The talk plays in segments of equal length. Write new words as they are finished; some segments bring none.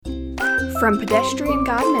From Pedestrian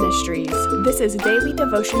God Ministries, this is Daily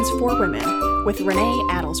Devotions for Women with Renee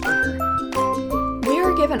Adelsberger. We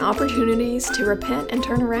are given opportunities to repent and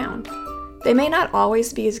turn around. They may not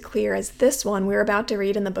always be as clear as this one we're about to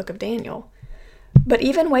read in the book of Daniel. But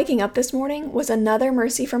even waking up this morning was another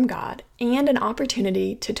mercy from God and an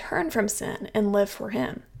opportunity to turn from sin and live for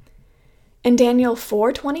Him. In Daniel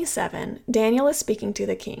 4:27, Daniel is speaking to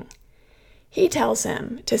the king. He tells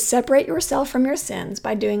him to separate yourself from your sins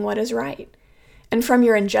by doing what is right, and from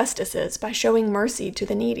your injustices by showing mercy to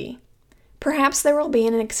the needy. Perhaps there will be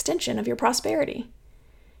an extension of your prosperity.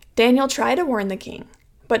 Daniel tried to warn the king,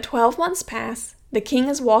 but 12 months pass. The king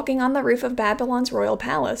is walking on the roof of Babylon's royal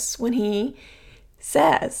palace when he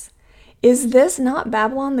says, "Is this not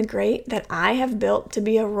Babylon the Great that I have built to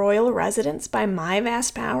be a royal residence by my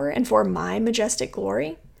vast power and for my majestic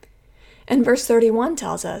glory?" And verse 31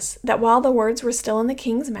 tells us that while the words were still in the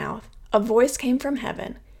king's mouth, a voice came from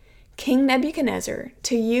heaven. "King Nebuchadnezzar,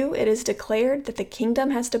 to you it is declared that the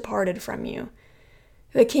kingdom has departed from you."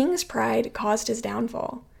 The king's pride caused his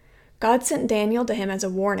downfall. God sent Daniel to him as a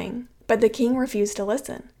warning, but the king refused to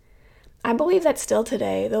listen. I believe that still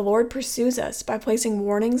today the Lord pursues us by placing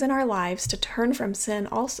warnings in our lives to turn from sin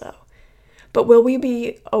also. But will we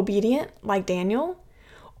be obedient like Daniel?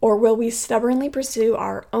 Or will we stubbornly pursue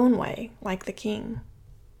our own way like the king?